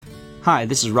Hi,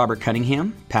 this is Robert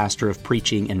Cunningham, pastor of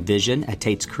Preaching and Vision at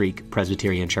Tates Creek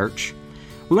Presbyterian Church.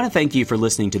 We want to thank you for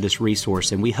listening to this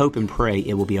resource, and we hope and pray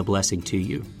it will be a blessing to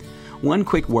you. One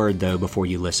quick word, though, before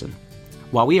you listen.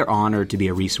 While we are honored to be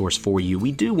a resource for you,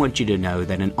 we do want you to know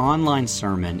that an online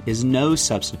sermon is no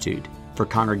substitute for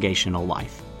congregational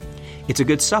life. It's a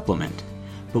good supplement,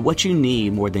 but what you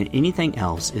need more than anything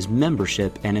else is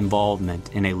membership and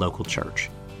involvement in a local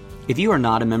church. If you are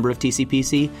not a member of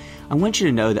TCPC, I want you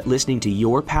to know that listening to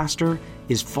your pastor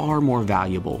is far more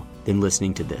valuable than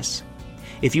listening to this.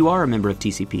 If you are a member of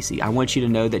TCPC, I want you to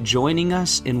know that joining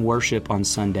us in worship on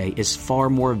Sunday is far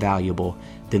more valuable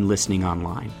than listening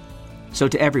online. So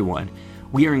to everyone,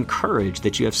 we are encouraged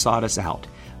that you have sought us out,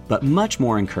 but much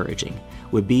more encouraging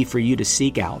would be for you to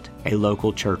seek out a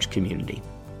local church community.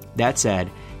 That said,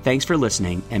 thanks for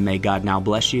listening, and may God now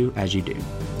bless you as you do.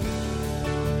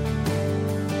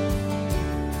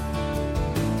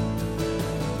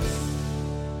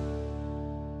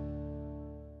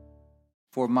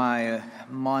 For my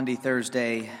Maundy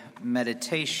Thursday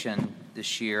meditation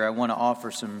this year, I want to offer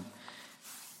some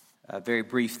very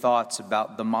brief thoughts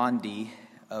about the Maundy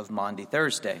of Maundy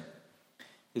Thursday.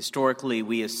 Historically,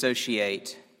 we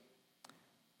associate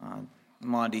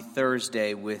Maundy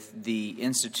Thursday with the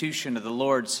institution of the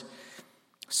Lord's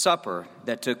Supper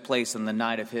that took place on the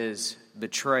night of his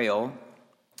betrayal,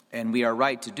 and we are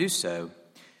right to do so.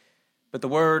 But the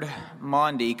word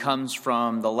Maundy comes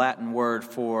from the Latin word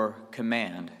for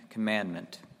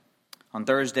commandment. On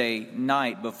Thursday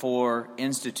night, before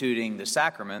instituting the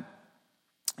sacrament,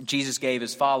 Jesus gave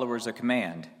his followers a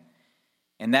command.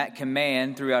 And that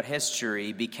command, throughout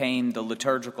history, became the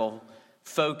liturgical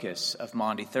focus of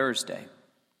Maundy Thursday.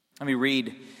 Let me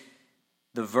read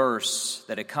the verse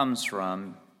that it comes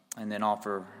from and then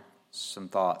offer some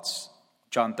thoughts.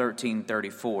 John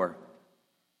 13:34.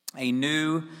 A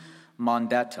new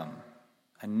mandatum,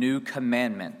 a new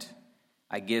commandment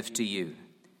I give to you,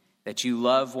 that you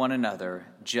love one another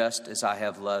just as I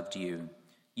have loved you.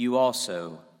 You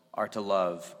also are to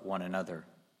love one another.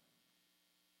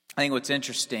 I think what's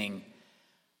interesting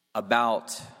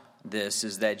about this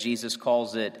is that Jesus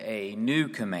calls it a new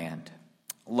command.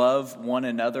 Love one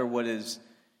another. What is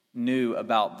new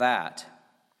about that?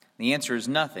 The answer is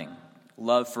nothing.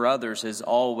 Love for others has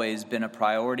always been a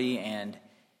priority and,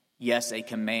 yes, a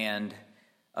command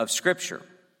of Scripture.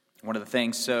 One of the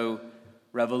things so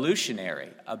revolutionary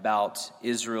about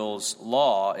Israel's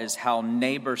law is how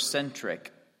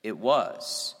neighbor-centric it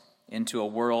was. Into a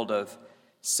world of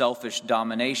selfish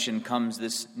domination comes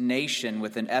this nation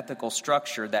with an ethical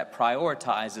structure that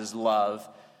prioritizes love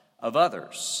of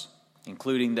others,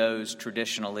 including those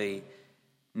traditionally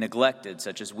neglected,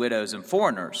 such as widows and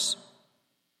foreigners.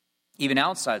 Even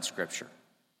outside Scripture,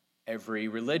 every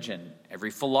religion, every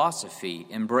philosophy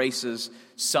embraces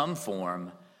some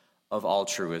form of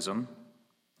altruism.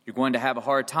 You're going to have a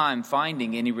hard time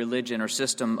finding any religion or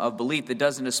system of belief that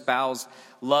doesn't espouse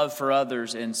love for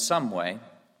others in some way.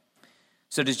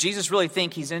 So does Jesus really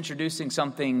think he's introducing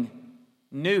something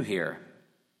new here?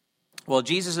 Well,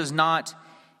 Jesus is not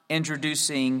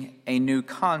introducing a new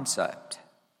concept,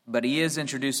 but he is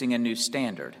introducing a new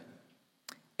standard.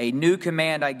 A new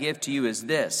command I give to you is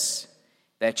this,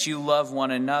 that you love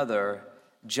one another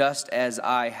just as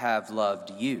I have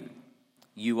loved you.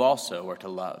 You also are to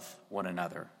love one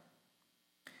another.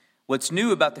 What's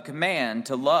new about the command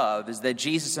to love is that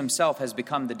Jesus himself has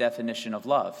become the definition of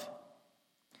love.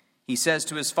 He says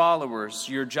to his followers,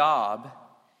 your job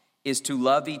is to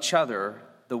love each other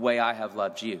the way I have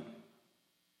loved you.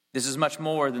 This is much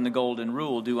more than the golden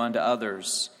rule, do unto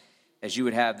others as you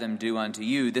would have them do unto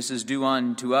you. This is do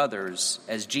unto others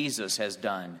as Jesus has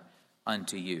done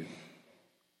unto you.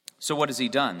 So what has he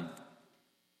done?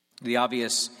 The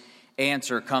obvious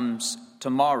answer comes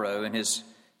tomorrow in his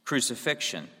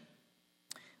crucifixion.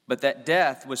 But that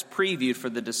death was previewed for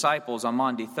the disciples on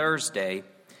Maundy Thursday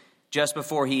just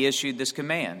before he issued this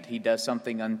command. He does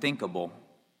something unthinkable.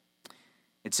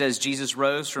 It says, Jesus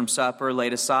rose from supper,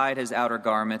 laid aside his outer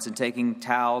garments, and taking a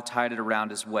towel, tied it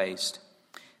around his waist.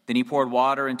 Then he poured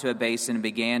water into a basin and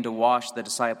began to wash the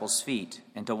disciples' feet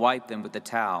and to wipe them with the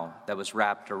towel that was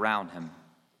wrapped around him.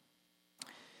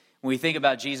 When we think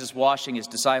about Jesus washing his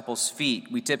disciples' feet,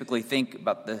 we typically think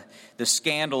about the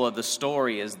scandal of the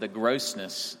story as the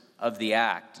grossness of the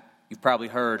act. You've probably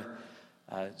heard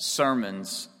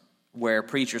sermons where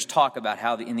preachers talk about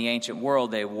how in the ancient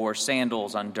world they wore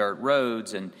sandals on dirt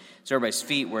roads, and so everybody's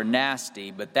feet were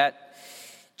nasty. But that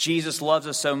Jesus loves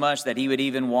us so much that he would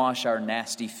even wash our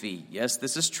nasty feet. Yes,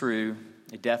 this is true.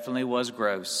 It definitely was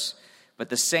gross. But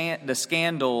the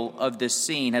scandal of this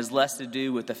scene has less to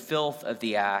do with the filth of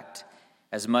the act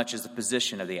as much as the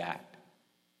position of the act.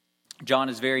 John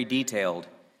is very detailed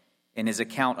in his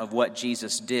account of what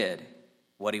Jesus did,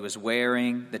 what he was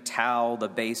wearing, the towel, the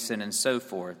basin, and so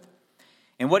forth.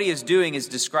 And what he is doing is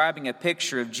describing a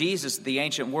picture of Jesus that the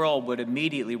ancient world would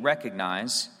immediately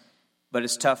recognize, but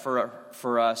it's tough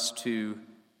for us to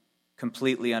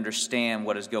completely understand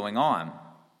what is going on.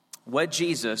 What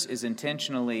Jesus is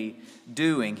intentionally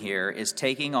doing here is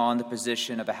taking on the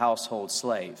position of a household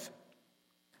slave.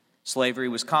 Slavery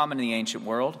was common in the ancient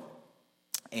world,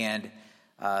 and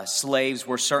slaves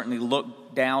were certainly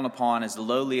looked down upon as the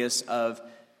lowliest of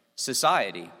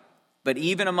society. But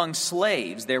even among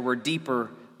slaves, there were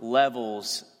deeper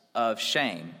levels of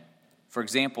shame. For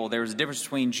example, there was a difference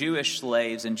between Jewish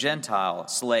slaves and Gentile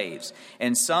slaves,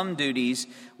 and some duties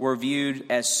were viewed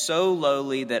as so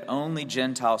lowly that only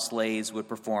Gentile slaves would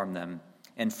perform them,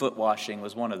 and foot washing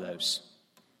was one of those.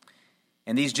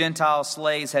 And these Gentile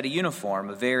slaves had a uniform,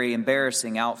 a very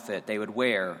embarrassing outfit they would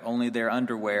wear, only their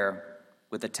underwear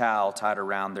with a towel tied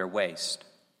around their waist.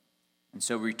 And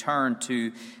so we return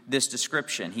to this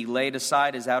description. He laid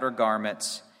aside his outer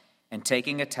garments and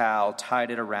taking a towel,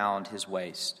 tied it around his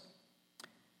waist.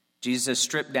 Jesus has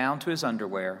stripped down to his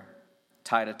underwear,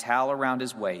 tied a towel around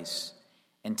his waist,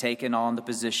 and taken on the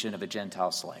position of a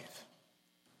Gentile slave.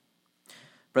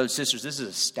 Brothers and sisters, this is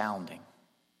astounding.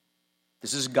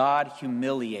 This is God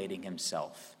humiliating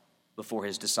himself before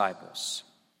his disciples.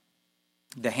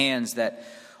 The hands that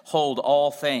hold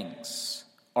all things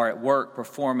are at work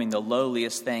performing the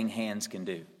lowliest thing hands can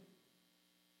do.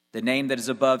 The name that is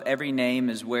above every name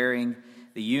is wearing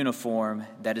the uniform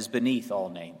that is beneath all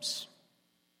names.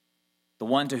 The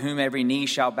one to whom every knee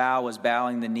shall bow is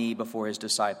bowing the knee before his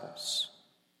disciples.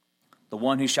 The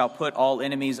one who shall put all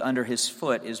enemies under his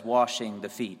foot is washing the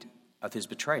feet of his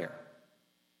betrayer.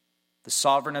 The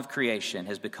sovereign of creation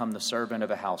has become the servant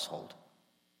of a household.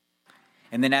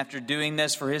 And then after doing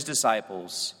this for his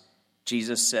disciples,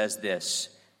 Jesus says this,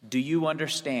 "Do you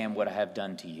understand what I have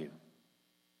done to you?"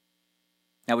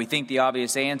 Now we think the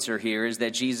obvious answer here is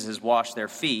that Jesus has washed their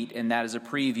feet, and that is a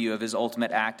preview of his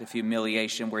ultimate act of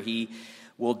humiliation where he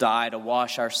will die to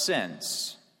wash our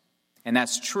sins. And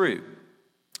that's true.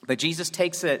 But Jesus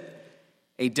takes it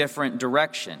a different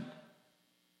direction.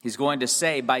 He's going to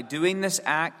say, by doing this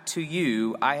act to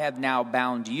you, I have now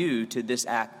bound you to this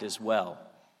act as well.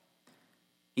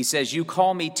 He says, you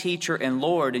call me teacher and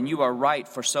Lord, and you are right,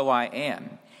 for so I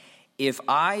am. If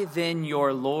I then,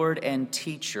 your Lord and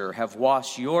teacher, have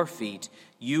washed your feet,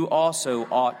 you also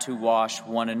ought to wash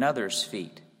one another's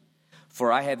feet.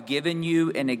 For I have given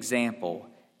you an example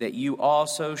that you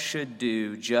also should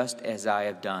do just as I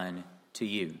have done to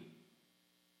you.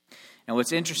 Now,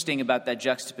 what's interesting about that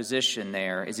juxtaposition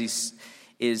there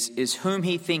is whom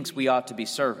he thinks we ought to be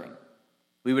serving.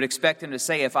 We would expect him to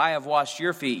say, if I have washed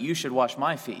your feet, you should wash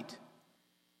my feet.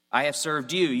 I have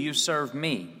served you, you serve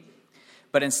me.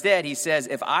 But instead, he says,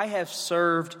 if I have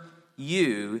served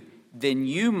you, then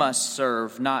you must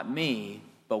serve not me,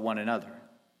 but one another.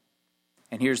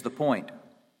 And here's the point.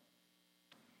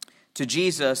 To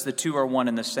Jesus, the two are one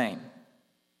and the same.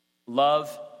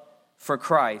 Love for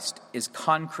Christ is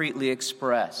concretely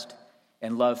expressed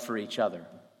in love for each other.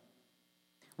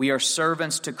 We are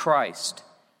servants to Christ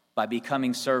by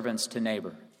becoming servants to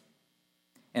neighbor.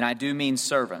 And I do mean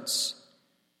servants.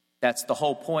 That's the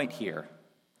whole point here.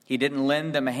 He didn't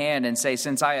lend them a hand and say,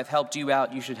 since I have helped you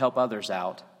out, you should help others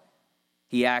out.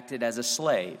 He acted as a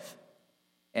slave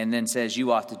and then says,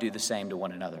 you ought to do the same to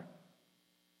one another.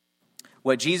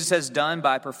 What Jesus has done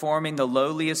by performing the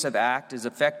lowliest of acts is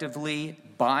effectively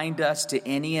bind us to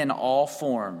any and all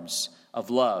forms of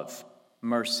love,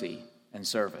 mercy, and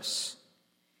service.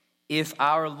 If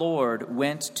our Lord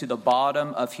went to the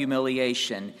bottom of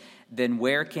humiliation, then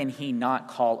where can he not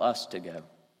call us to go?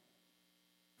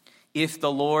 If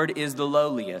the Lord is the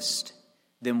lowliest,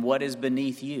 then what is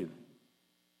beneath you?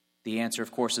 The answer,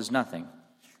 of course, is nothing.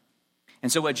 And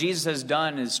so what Jesus has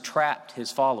done is trapped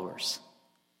his followers.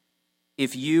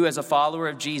 If you, as a follower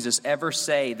of Jesus, ever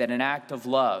say that an act of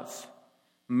love,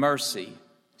 mercy,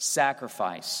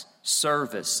 sacrifice,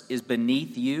 service is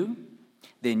beneath you,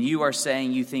 then you are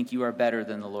saying you think you are better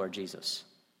than the Lord Jesus.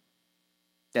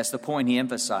 That's the point he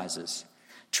emphasizes.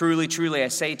 Truly, truly, I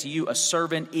say to you, a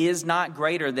servant is not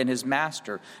greater than his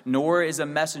master, nor is a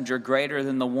messenger greater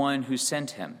than the one who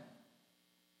sent him.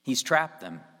 He's trapped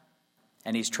them,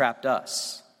 and he's trapped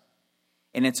us.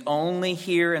 And it's only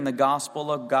here in the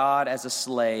gospel of God as a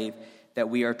slave that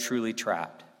we are truly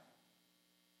trapped.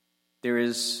 There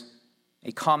is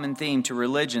a common theme to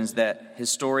religions that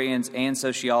historians and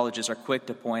sociologists are quick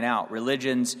to point out.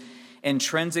 Religions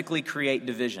intrinsically create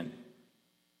division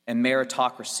and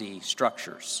meritocracy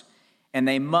structures. And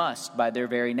they must by their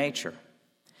very nature.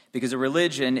 Because a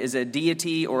religion is a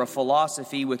deity or a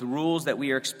philosophy with rules that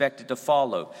we are expected to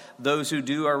follow. Those who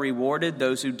do are rewarded,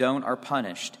 those who don't are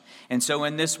punished. And so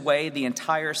in this way, the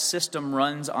entire system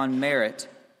runs on merit,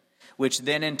 which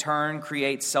then in turn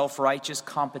creates self-righteous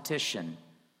competition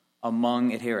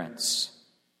among adherents.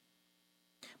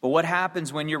 But what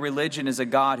happens when your religion is a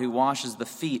God who washes the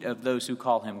feet of those who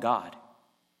call him God?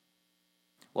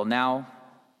 Well, now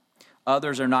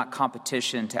others are not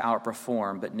competition to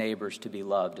outperform, but neighbors to be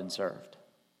loved and served.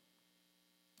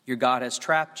 Your God has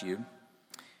trapped you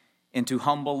into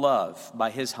humble love by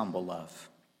his humble love.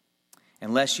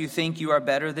 Unless you think you are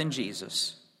better than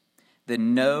Jesus,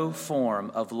 then no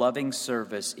form of loving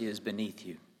service is beneath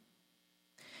you.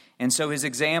 And so his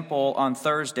example on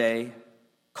Thursday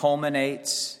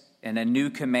culminates in a new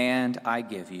command I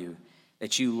give you,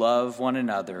 that you love one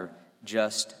another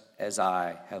just as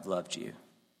I have loved you.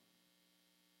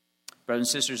 Brothers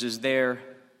and sisters, is there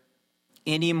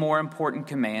any more important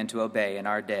command to obey in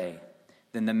our day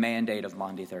than the mandate of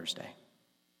Maundy Thursday?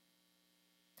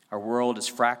 Our world is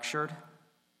fractured,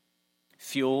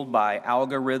 fueled by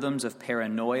algorithms of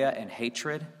paranoia and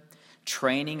hatred,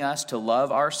 training us to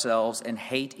love ourselves and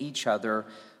hate each other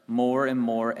more and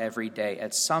more every day.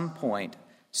 At some point,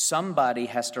 somebody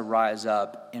has to rise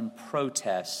up in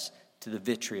protest to the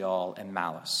vitriol and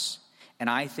malice. And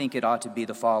I think it ought to be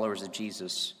the followers of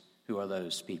Jesus who are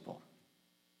those people.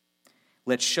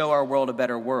 Let's show our world a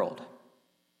better world.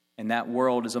 And that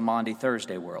world is a Maundy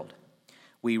Thursday world.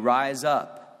 We rise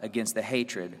up against the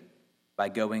hatred by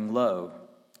going low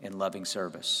in loving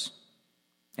service.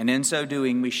 And in so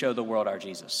doing, we show the world our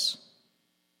Jesus.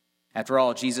 After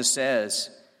all, Jesus says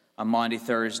on Maundy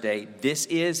Thursday, this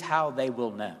is how they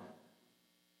will know.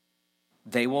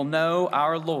 They will know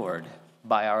our Lord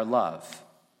by our love.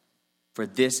 For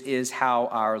this is how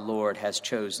our Lord has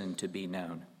chosen to be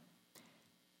known.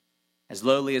 As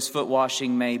lowly as foot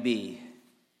washing may be,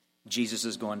 Jesus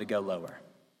is going to go lower.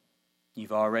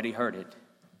 You've already heard it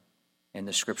in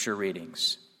the scripture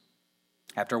readings.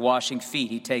 After washing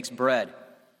feet, he takes bread,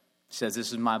 says,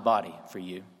 this is my body for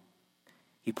you.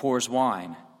 He pours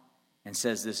wine and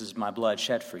says, this is my blood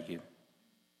shed for you.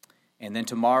 And then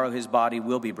tomorrow his body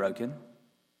will be broken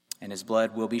and his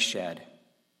blood will be shed.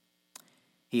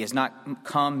 He has not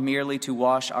come merely to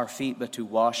wash our feet, but to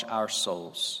wash our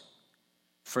souls.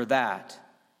 For that,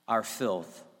 our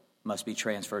filth must be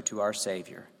transferred to our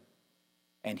Savior,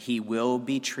 and he will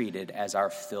be treated as our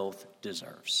filth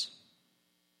deserves.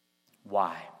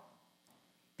 Why?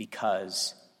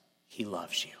 Because he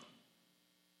loves you.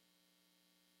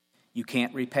 You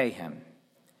can't repay him,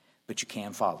 but you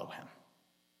can follow him.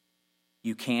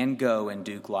 You can go and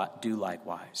do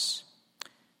likewise.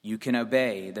 You can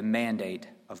obey the mandate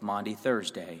of Maundy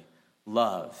Thursday,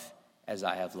 love as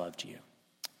I have loved you.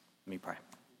 Let me pray.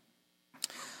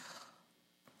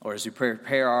 Or as we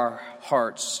prepare our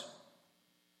hearts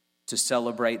to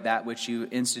celebrate that which you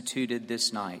instituted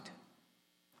this night,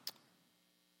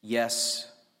 yes,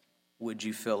 would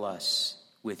you fill us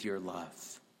with your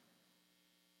love,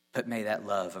 but may that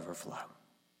love overflow.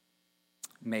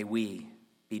 May we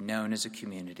be known as a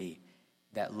community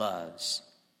that loves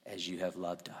as you have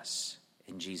loved us.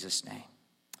 In Jesus' name,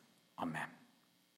 amen.